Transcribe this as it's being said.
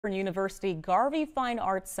University Garvey Fine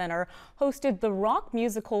Arts Center hosted the rock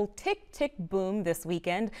musical Tick, Tick, Boom this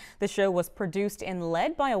weekend. The show was produced and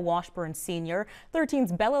led by a Washburn senior.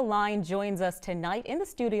 13's Bella Line joins us tonight in the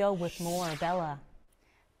studio with more. Bella.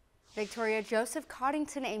 Victoria, Joseph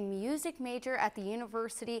Coddington, a music major at the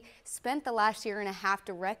university, spent the last year and a half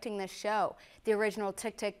directing the show. The original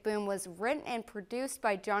Tick, Tick, Boom was written and produced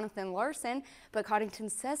by Jonathan Larson, but Coddington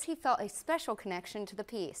says he felt a special connection to the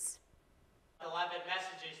piece. 11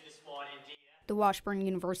 messages this morning, dear. The Washburn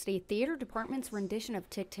University Theater Department's rendition of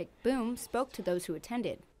Tick, Tick, Boom spoke to those who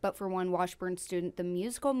attended. But for one Washburn student, the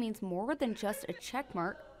musical means more than just a check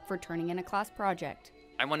mark for turning in a class project.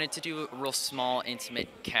 I wanted to do a real small, intimate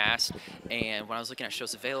cast, and when I was looking at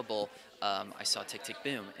shows available, I saw Tick, Tick,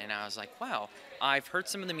 Boom, and I was like, wow, I've heard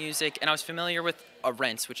some of the music, and I was familiar with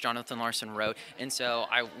Rents, which Jonathan Larson wrote, and so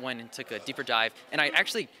I went and took a deeper dive, and I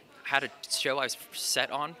actually had a show I was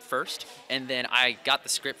set on first, and then I got the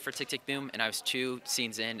script for Tick, Tick, Boom, and I was 2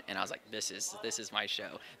 scenes in, and I was like, this is my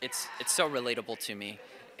show. It's so relatable to me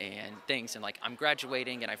and things, and like I'm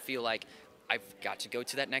graduating, and I feel like I've got to go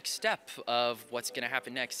to that next step of what's going to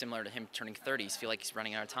happen next, similar to him turning 30. Feel like he's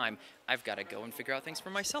running out of time. I've got to go and figure out things for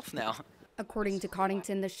myself now. According to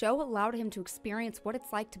Coddington, the show allowed him to experience what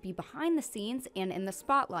it's like to be behind the scenes and in the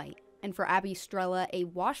spotlight. And for Abby Strella, a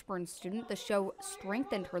Washburn student, the show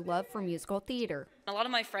strengthened her love for musical theater. A lot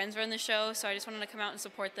of my friends were in the show, so I just wanted to come out and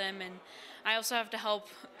support them, and I also have to help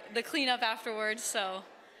the cleanup afterwards, so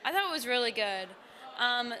I thought it was really good.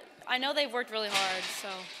 I know they've worked really hard, so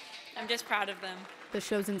I'm just proud of them. The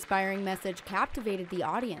show's inspiring message captivated the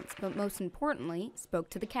audience, but most importantly, spoke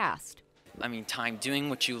to the cast. I mean, time, doing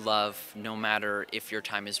what you love, no matter if your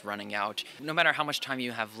time is running out, no matter how much time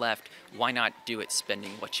you have left, why not do it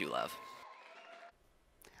spending what you love?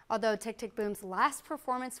 Although Tick, Tick, Boom's last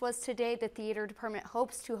performance was today, the theater department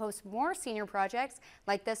hopes to host more senior projects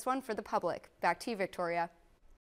like this one for the public. Back to you, Victoria.